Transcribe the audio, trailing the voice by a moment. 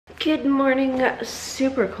Good morning,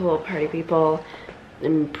 super cool party people.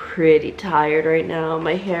 I'm pretty tired right now.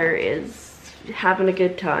 My hair is having a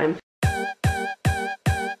good time. I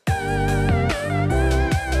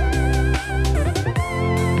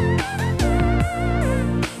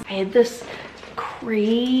had this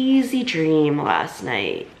crazy dream last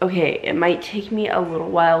night. Okay, it might take me a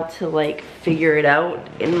little while to like figure it out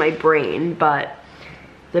in my brain, but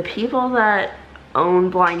the people that own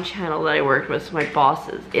Blind Channel that I worked with, so my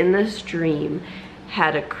bosses, in this dream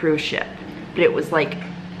had a cruise ship. But it was like,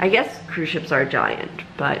 I guess cruise ships are giant,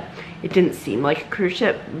 but it didn't seem like a cruise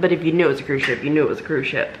ship. But if you knew it was a cruise ship, you knew it was a cruise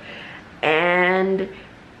ship. And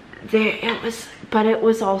there it was, but it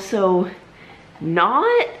was also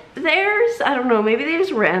not theirs. I don't know, maybe they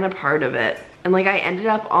just ran a part of it. And like I ended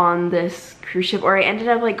up on this cruise ship, or I ended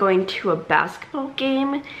up like going to a basketball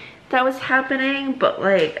game that was happening, but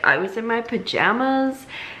like I was in my pajamas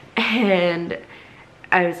and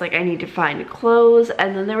I was like, I need to find clothes.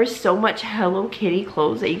 And then there was so much Hello Kitty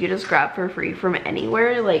clothes that you could just grab for free from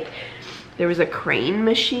anywhere. Like there was a crane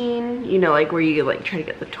machine, you know, like where you like try to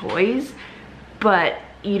get the toys, but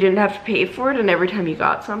you didn't have to pay for it, and every time you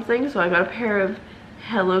got something. So I got a pair of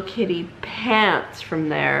Hello Kitty pants from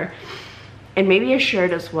there, and maybe a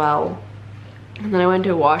shirt as well. And then I went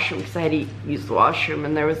to a washroom because I had to use the washroom,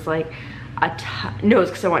 and there was like a ton, no, it's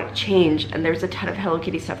because I wanted to change, and there was a ton of Hello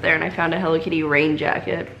Kitty stuff there, and I found a Hello Kitty rain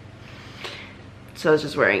jacket. So I was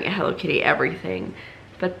just wearing a Hello Kitty everything.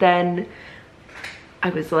 But then I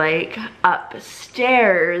was like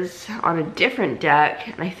upstairs on a different deck,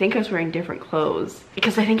 and I think I was wearing different clothes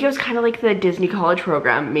because I think it was kind of like the Disney college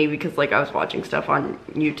program, maybe because like I was watching stuff on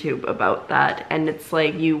YouTube about that, and it's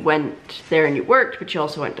like you went there and you worked, but you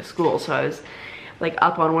also went to school. So I was like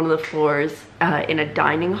up on one of the floors in a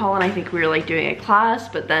dining hall, and I think we were like doing a class,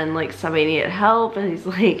 but then like somebody needed help, and he's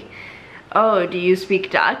like, oh, do you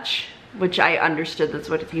speak Dutch? Which I understood that's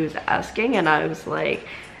what he was asking, and I was like,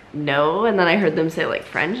 no. And then I heard them say like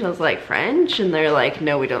French, and I was like, French? And they're like,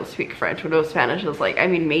 no, we don't speak French, we know Spanish. I was like, I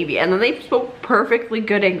mean, maybe. And then they spoke perfectly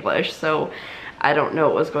good English, so I don't know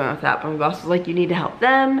what was going on with that, but my boss was like, you need to help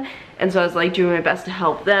them. And so I was like doing my best to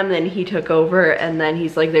help them. Then he took over, and then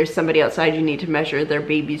he's like, there's somebody outside, you need to measure their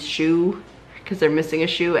baby's shoe because they're missing a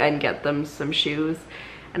shoe, and get them some shoes.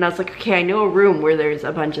 And I was like, okay, I know a room where there's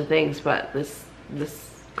a bunch of things, but this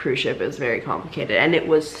cruise ship is very complicated, and it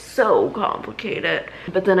was so complicated.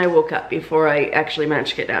 But then I woke up before I actually managed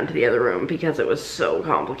to get down to the other room because it was so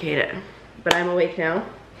complicated. But I'm awake now.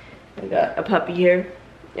 I got a puppy here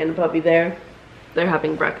and a puppy there. They're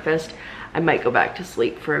having breakfast. I might go back to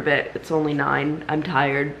sleep for a bit. It's only 9. I'm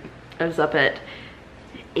tired. I was up at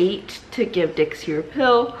 8 to give Dixie her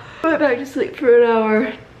pill. I went back to sleep for an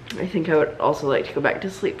hour. I think I would also like to go back to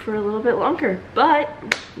sleep for a little bit longer, but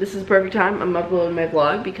this is the perfect time. I'm uploading my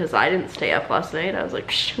vlog because I didn't stay up last night. I was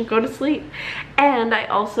like, shh, go to sleep. And I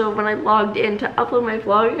also, when I logged in to upload my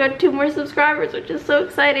vlog, I got 2 more subscribers, which is so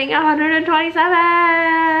exciting.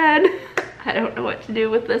 127! I don't know what to do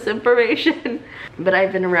with this information. But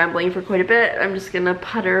I've been rambling for quite a bit. I'm just gonna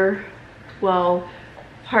putter while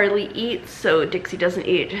Harley eats, so Dixie doesn't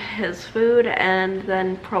eat his food, and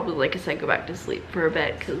then probably, like I said, go back to sleep for a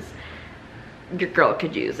bit because your girl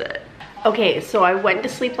could use it. Okay, so I went to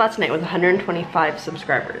sleep last night with 125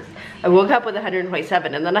 subscribers. I woke up with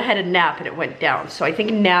 127, and then I had a nap and it went down, so I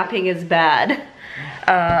think napping is bad.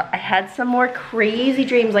 I had some more crazy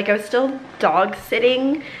dreams. Like I was still dog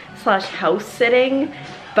sitting / house sitting,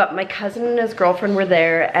 but my cousin and his girlfriend were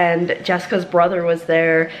there, and Jessica's brother was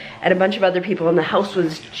there, and a bunch of other people, and the house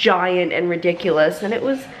was giant and ridiculous, and it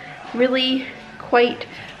was really quite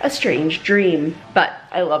a strange dream. But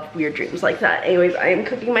I love weird dreams like that. Anyways, I am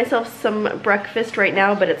cooking myself some breakfast right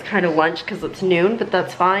now, but it's kind of lunch because it's noon, but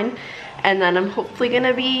that's fine. And then I'm hopefully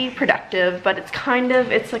gonna be productive, but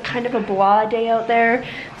it's like kind of a blah day out there,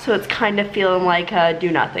 so it's kind of feeling like a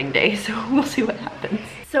do nothing day, so we'll see what happens.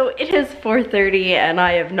 So it is 4:30 and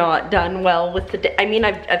I have not done well with the day. I mean,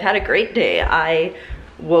 I've had a great day. I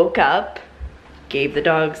woke up, gave the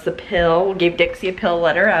dogs the pill, gave Dixie a pill,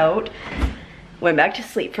 let her out, went back to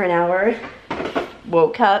sleep for an hour,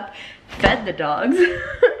 woke up, fed the dogs,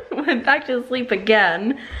 went back to sleep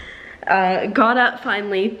again, got up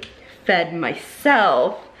finally, fed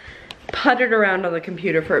myself, puttered around on the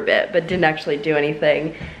computer for a bit, but didn't actually do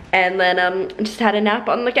anything, and then just had a nap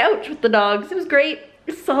on the couch with the dogs. It was great.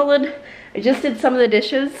 Solid. I just did some of the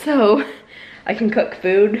dishes, so I can cook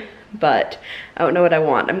food, but I don't know what I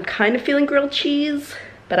want. I'm kind of feeling grilled cheese,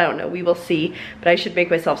 but I don't know, we will see. But I should make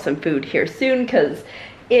myself some food here soon because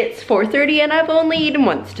it's 4:30 and I've only eaten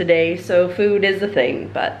once today, so food is a thing.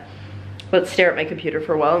 But let's stare at my computer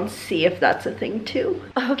for a while and see if that's a thing too.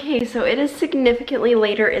 Okay, so it is significantly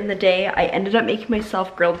later in the day. I ended up making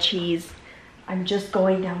myself grilled cheese. I'm just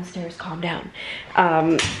going downstairs, calm down.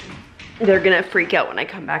 They're gonna freak out when I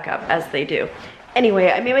come back up, as they do.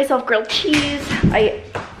 Anyway, I made myself grilled cheese. I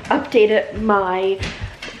updated my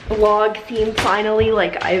vlog theme finally,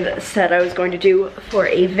 like I've said I was going to do for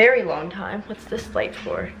a very long time. What's this light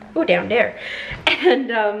for? Oh, down there.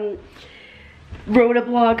 And wrote a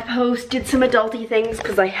blog post, did some adulty things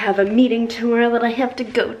because I have a meeting tomorrow that I have to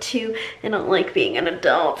go to. I don't like being an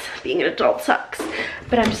adult. Being an adult sucks.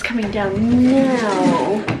 But I'm just coming down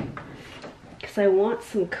now because I want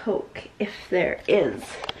some Coke if there is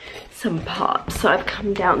some pop. So I've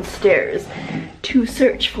come downstairs to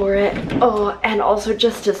search for it. Oh, and also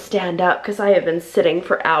just to stand up because I have been sitting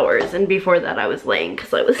for hours, and before that I was laying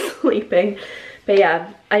because I was sleeping. But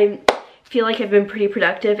yeah, I feel like I've been pretty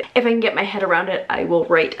productive. If I can get my head around it, I will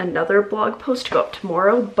write another blog post to go up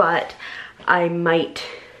tomorrow, but I might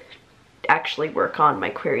actually work on my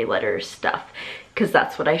query letter stuff because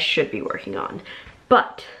that's what I should be working on.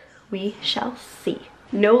 But we shall see.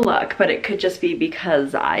 No luck, but it could just be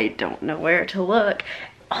because I don't know where to look.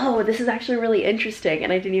 Oh, this is actually really interesting,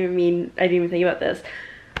 and I didn't even think about this.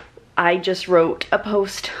 I just wrote a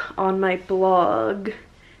post on my blog,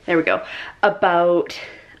 there we go, about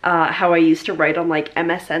how I used to write on like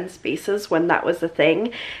MSN Spaces when that was a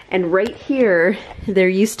thing. And right here, there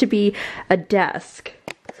used to be a desk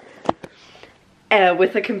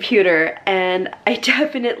with a computer, and I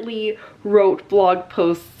definitely wrote blog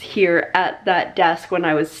posts here at that desk when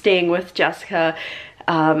I was staying with Jessica,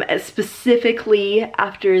 specifically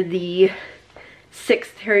after the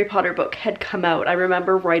 6th Harry Potter book had come out. I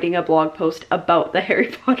remember writing a blog post about the Harry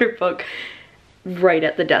Potter book right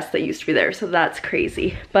at the desk that used to be there, so that's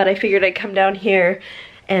crazy. But I figured I'd come down here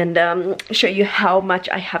and show you how much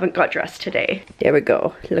I haven't got dressed today. There we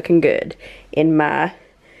go, looking good in my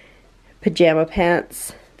pajama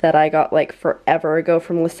pants that I got like forever ago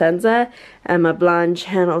from Licenza, and my blonde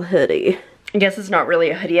channel hoodie. I guess it's not really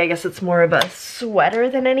a hoodie, I guess it's more of a sweater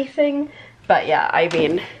than anything. But yeah, I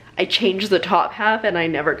mean, I changed the top half and I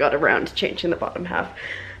never got around to changing the bottom half.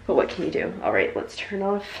 But what can you do? All right, let's turn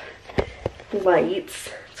off the lights.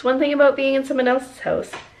 It's one thing about being in someone else's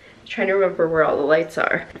house. I'm trying to remember where all the lights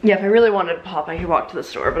are. Yeah, if I really wanted to pop, I could walk to the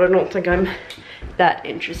store, but I don't think I'm that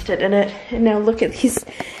interested in it. And now look at these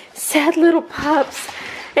sad little pups,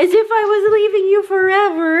 as if I was leaving you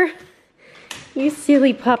forever. You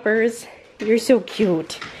silly puppers. You're so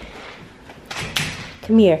cute.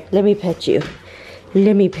 Come here, let me pet you.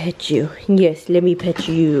 Let me pet you. Yes, let me pet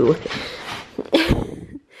you.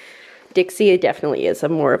 Dixie definitely is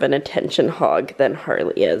more of an attention hog than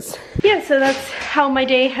Harley is. Yeah, so that's how my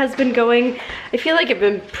day has been going. I feel like I've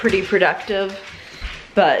been pretty productive,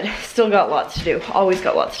 but still got lots to do. Always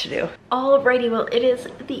got lots to do. Alrighty, well, it is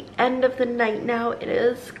the end of the night now. It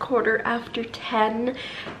is 10:15.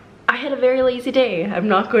 I had a very lazy day, I'm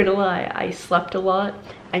not going to lie. I slept a lot,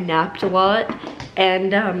 I napped a lot,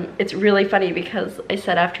 and it's really funny because I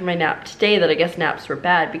said after my nap today that I guess naps were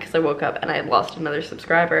bad because I woke up and I had lost another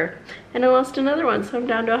subscriber, and I lost another one, so I'm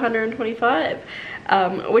down to 125.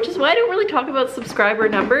 Which is why I don't really talk about subscriber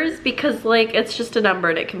numbers, because like it's just a number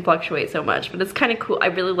and it can fluctuate so much, but it's kind of cool. I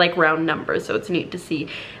really like round numbers, so it's neat to see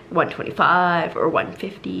 125 or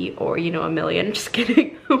 150 or, you know, a million. Just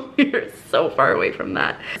kidding. We're so far away from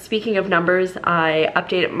that. Speaking of numbers, I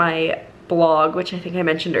updated my blog, which I think I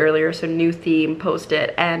mentioned earlier, so new theme, post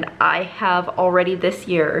it, and I have already this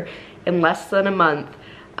year, in less than a month,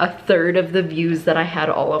 1/3 of the views that I had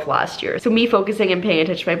all of last year. So me focusing and paying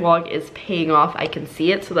attention to my blog is paying off. I can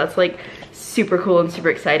see it, so that's like super cool and super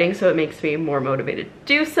exciting, so it makes me more motivated to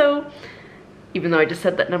do so. Even though I just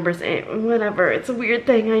said that numbers ain't, whatever, it's a weird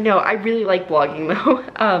thing, I know. I really like blogging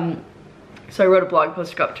though. So I wrote a blog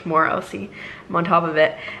post to go up tomorrow, see, I'm on top of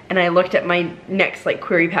it. And I looked at my next like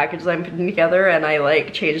query package that I'm putting together, and I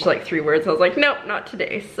like changed like 3 words. I was like, nope, not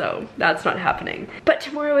today, so that's not happening. But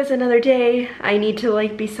tomorrow is another day. I need to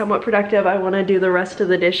like be somewhat productive. I wanna do the rest of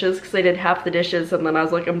the dishes because I did half the dishes and then I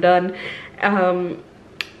was like, I'm done.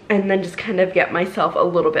 And then just kind of get myself a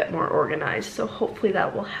little bit more organized. So hopefully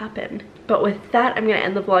that will happen. But with that, I'm gonna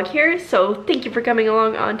end the vlog here. So thank you for coming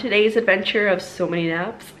along on today's adventure of so many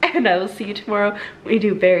naps. And I will see you tomorrow when we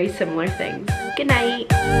do very similar things. Good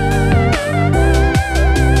night.